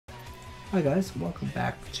Hi guys, welcome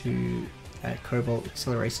back to Cobalt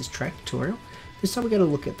Accelerator's track tutorial. This time we're going to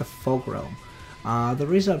look at the FogRealm. The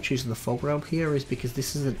reason I'm choosing the FogRealm here is because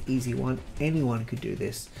this is an easy one. Anyone could do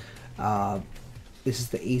this. This is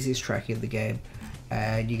the easiest track in the game,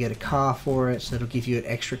 and you get a car for it, so it'll give you an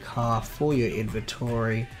extra car for your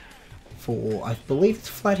inventory for, I believe it's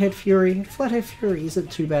Flathead Fury. Flathead Fury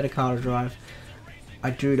isn't too bad a car to drive.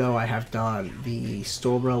 I do know I have done the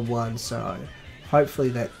Storm Realm one, so hopefully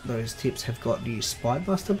those tips have gotten you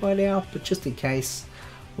Spinebuster by now, but just in case,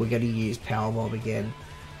 we're going to use Powerbomb again.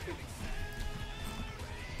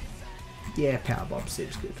 Yeah, Powerbomb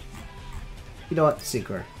seems good. You know what?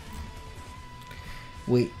 Synchro.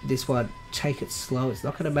 This one, take it slow. It's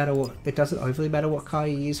not going to matter what, it doesn't overly matter what car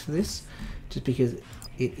you use for this, just because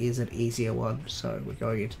it is an easier one. So we're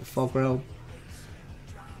going into the FogRealm,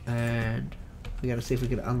 and we're going to see if we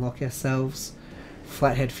can unlock ourselves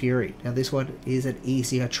Flathead Fury. Now this one is an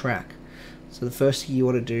easier track, so the first thing you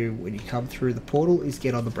want to do when you come through the portal is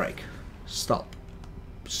get on the brake, stop,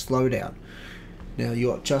 slow down. Now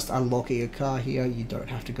you're just unlocking a car here, you don't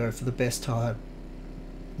have to go for the best time.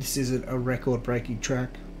 This isn't a record breaking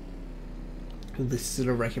track, this isn't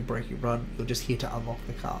a record breaking run. You're just here to unlock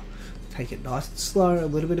the car. Take it nice and slow, a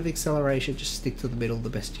little bit of acceleration, just stick to the middle the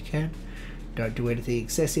best you can. Don't do anything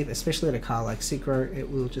excessive, especially in a car like Synchro, it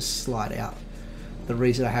will just slide out. The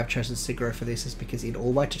reason I have chosen Synchro for this is because in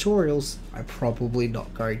all my tutorials, I'm probably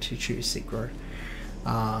not going to choose Synchro.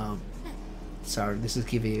 So this is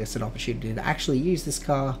giving us an opportunity to actually use this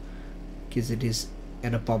car, because it is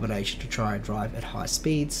an abomination to try and drive at high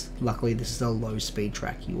speeds. Luckily this is a low speed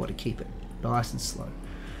track, you want to keep it nice and slow.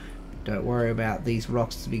 Don't worry about these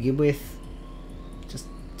rocks to begin with, just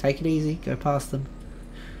take it easy, go past them.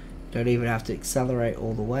 Don't even have to accelerate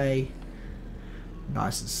all the way.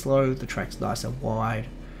 Nice and slow, the track's nice and wide.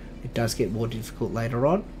 It does get more difficult later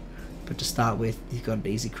on, but to start with, you've got an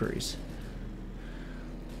easy cruise.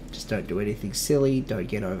 Just don't do anything silly, don't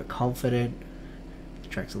get overconfident. The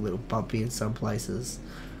track's a little bumpy in some places.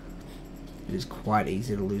 It is quite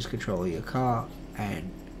easy to lose control of your car,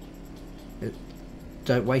 and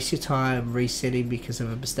don't waste your time resetting because of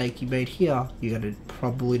a mistake you made here. You're going to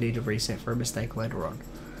probably need to reset for a mistake later on.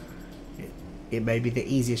 It may be the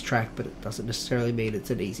easiest track, but it doesn't necessarily mean it's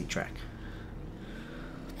an easy track.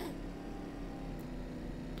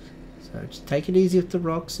 So just take it easy with the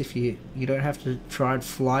rocks. If you don't have to try and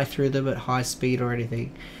fly through them at high speed or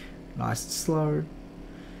anything. Nice and slow.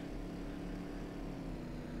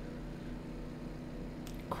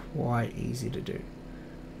 Quite easy to do.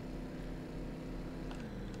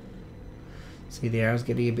 See there, I was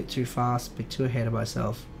getting a bit too fast, a bit too ahead of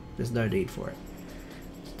myself. There's no need for it.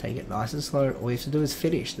 Take it nice and slow. All you have to do is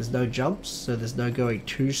finish. There's no jumps, so there's no going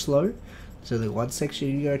too slow. There's only one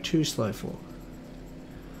section you go too slow for.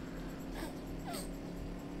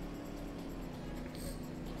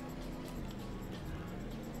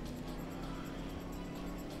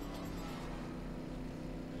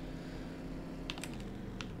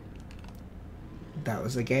 That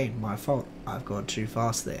was again my fault. I've gone too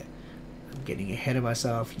fast there. I'm getting ahead of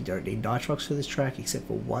myself. You don't need nitrox for this track except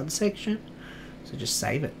for one section. So just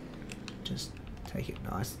save it. Just take it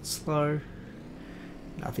nice and slow.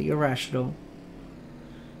 Nothing irrational.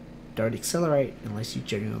 Don't accelerate unless you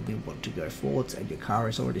genuinely want to go forwards and your car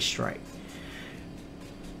is already straight.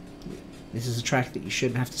 This is a track that you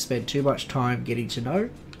shouldn't have to spend too much time getting to know,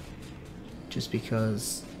 just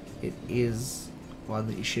because it is one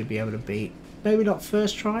that you should be able to beat. Maybe not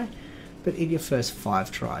first try, but in your first 5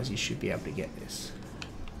 tries you should be able to get this.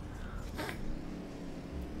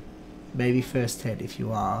 Maybe first 10 if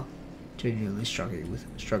you are genuinely struggling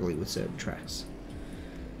with certain tracks.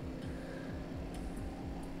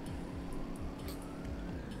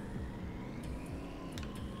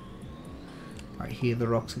 Right here the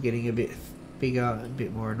rocks are getting a bit bigger, a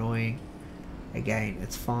bit more annoying. Again,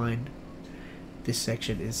 it's fine. This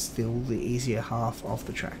section is still the easier half of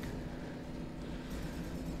the track.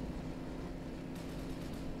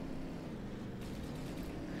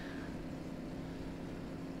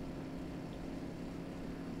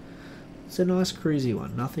 It's a nice cruisy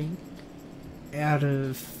one, nothing out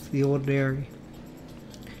of the ordinary.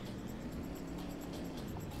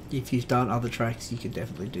 If you've done other tracks, you can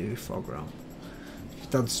definitely do FogRealm. If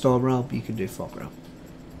you've done Storm Realm, you can do FogRealm.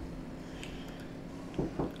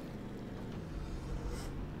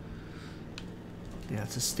 Now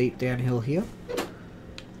it's a steep downhill here.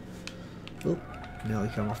 Oh, nearly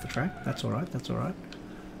come off the track. That's alright, that's alright.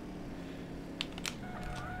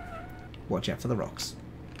 Watch out for the rocks.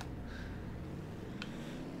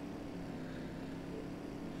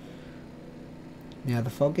 Now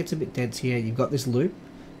the fog gets a bit dense here. You've got this loop.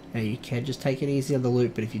 Now you can just take it easy on the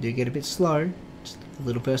loop, but if you do get a bit slow, just a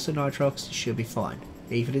little burst of nitrox, you should be fine.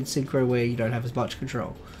 Even in synchro where you don't have as much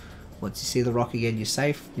control. Once you see the rock again, you're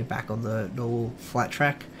safe, you're back on the normal flat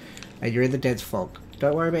track, and you're in the dense fog.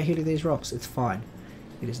 Don't worry about hitting these rocks, it's fine.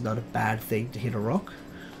 It is not a bad thing to hit a rock.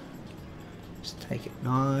 Just take it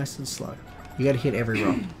nice and slow. You gotta hit every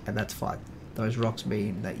rock, and that's fine. Those rocks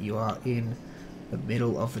mean that you are in the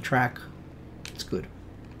middle of the track. It's good.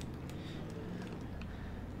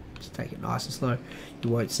 Just take it nice and slow. You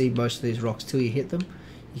won't see most of these rocks till you hit them.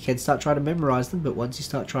 You can start trying to memorize them, but once you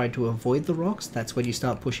start trying to avoid the rocks, that's when you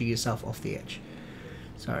start pushing yourself off the edge.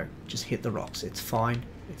 So just hit the rocks. It's fine.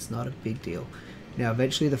 It's not a big deal. Now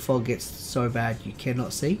eventually the fog gets so bad you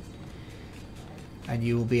cannot see, and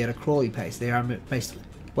you will be at a crawly pace. There are basically,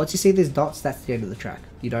 once you see these dots, that's the end of the track.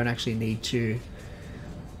 You don't actually need to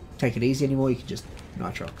take it easy anymore. You can just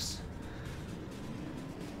nitrox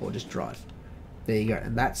or just drive. There you go,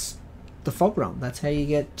 and that's the FogRealm. That's how you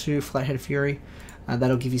get to Flathead Fury, and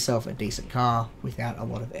that'll give yourself a decent car without a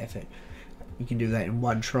lot of effort. You can do that in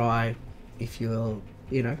one try if you're,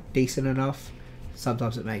 you know, decent enough.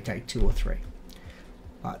 Sometimes it may take 2 or 3,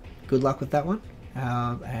 but good luck with that one,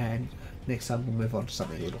 and next time we'll move on to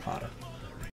something a little harder.